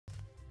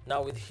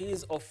Now, with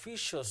his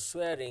official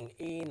swearing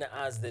in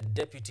as the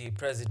Deputy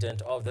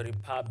President of the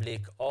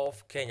Republic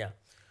of Kenya,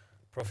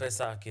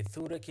 Professor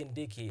Kithure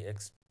Kindiki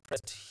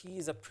expressed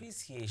his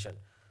appreciation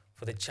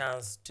for the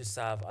chance to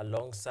serve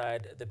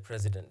alongside the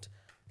President,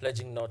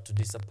 pledging not to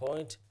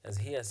disappoint as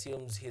he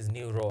assumes his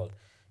new role.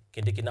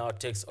 Kindiki now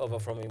takes over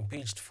from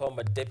impeached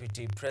former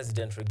Deputy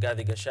President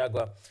Rigathi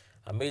Gachagua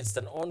amidst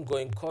an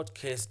ongoing court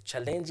case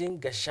challenging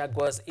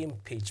Gachagua's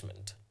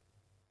impeachment.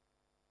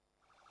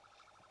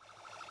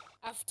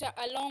 After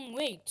a long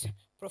wait,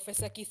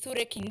 Professor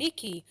Kithure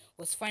Kindiki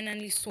was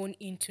finally sworn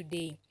in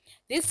today.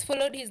 This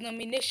followed his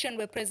nomination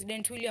by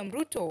President William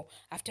Ruto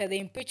after the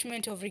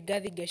impeachment of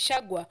Rigathi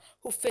Gachagua,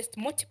 who faced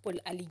multiple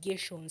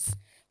allegations.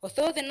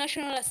 Although the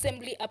National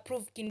Assembly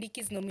approved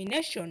Kindiki's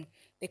nomination,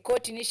 the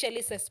court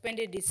initially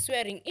suspended his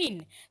swearing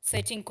in,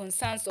 citing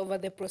concerns over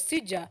the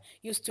procedure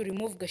used to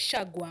remove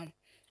Gachagua.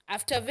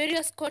 After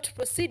various court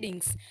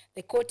proceedings,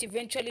 the court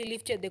eventually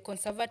lifted the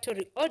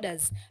conservatory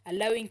orders,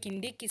 allowing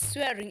Kindiki's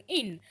swearing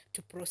in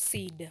to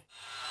proceed.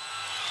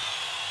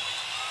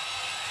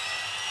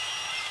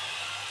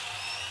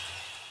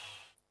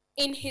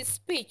 In his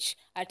speech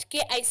at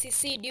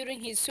KICC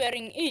during his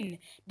swearing in,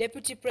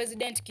 Deputy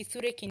President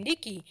Kithure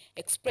Kindiki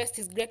expressed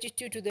his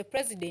gratitude to the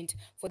President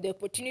for the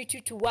opportunity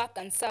to work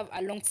and serve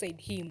alongside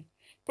him,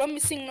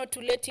 promising not to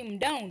let him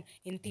down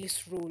in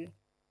this role.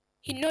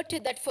 He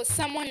noted that for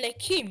someone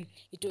like him,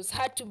 it was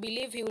hard to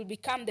believe he will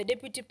become the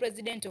Deputy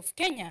President of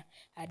Kenya.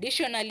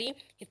 Additionally,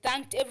 he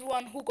thanked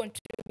everyone who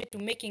contributed to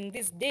making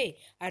this day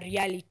a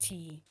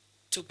reality.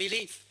 To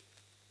believe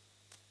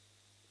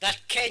that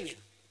Kenya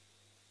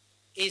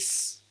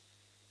is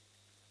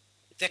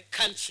the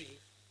country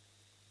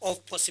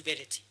of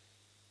possibility.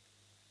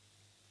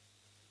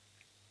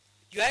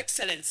 Your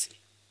Excellency,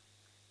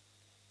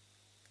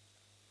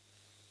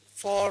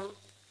 for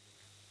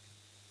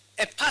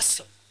a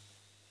person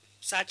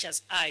such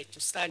as I to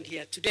stand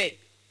here today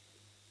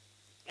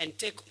and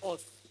take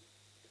oath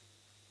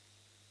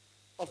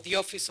of the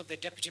office of the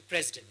Deputy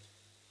President,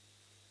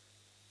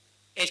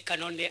 it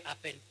can only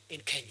happen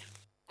in Kenya.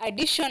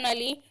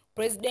 Additionally,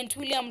 President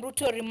William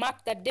Ruto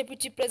remarked that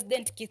Deputy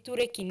President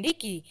Kithure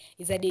Kindiki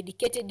is a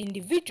dedicated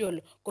individual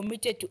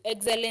committed to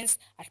excellence,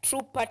 a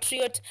true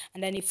patriot,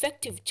 and an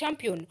effective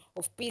champion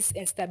of peace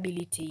and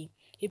stability.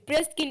 He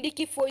praised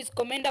Kindiki for his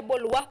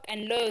commendable work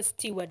and loyal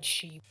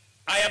stewardship.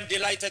 I am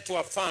delighted to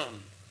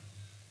affirm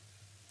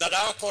that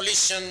our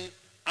coalition,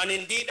 and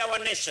indeed our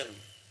nation,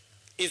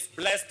 is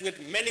blessed with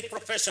many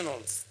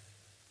professionals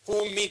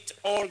who meet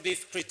all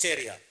these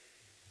criteria.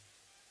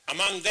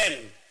 Among them,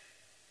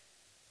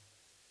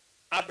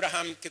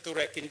 Abraham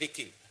Kithure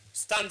Kindiki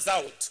stands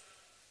out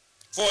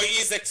for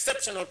his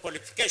exceptional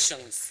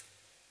qualifications,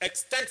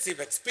 extensive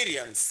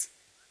experience,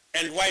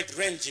 and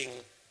wide-ranging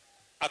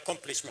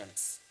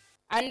accomplishments.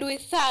 And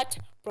with that,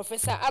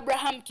 Professor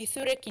Abraham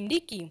Kithure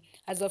Kindiki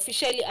has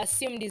officially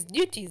assumed his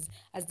duties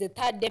as the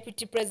third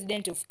Deputy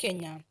President of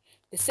Kenya.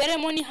 The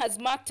ceremony has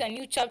marked a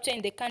new chapter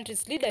in the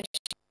country's leadership,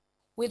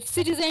 with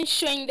citizens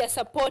showing their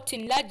support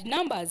in large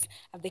numbers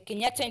at the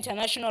Kenyatta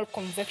International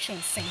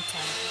Convention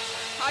Center.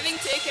 Having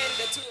taken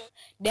the tour,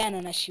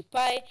 Diana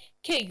Nashipai,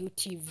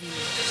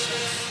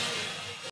 KUTV.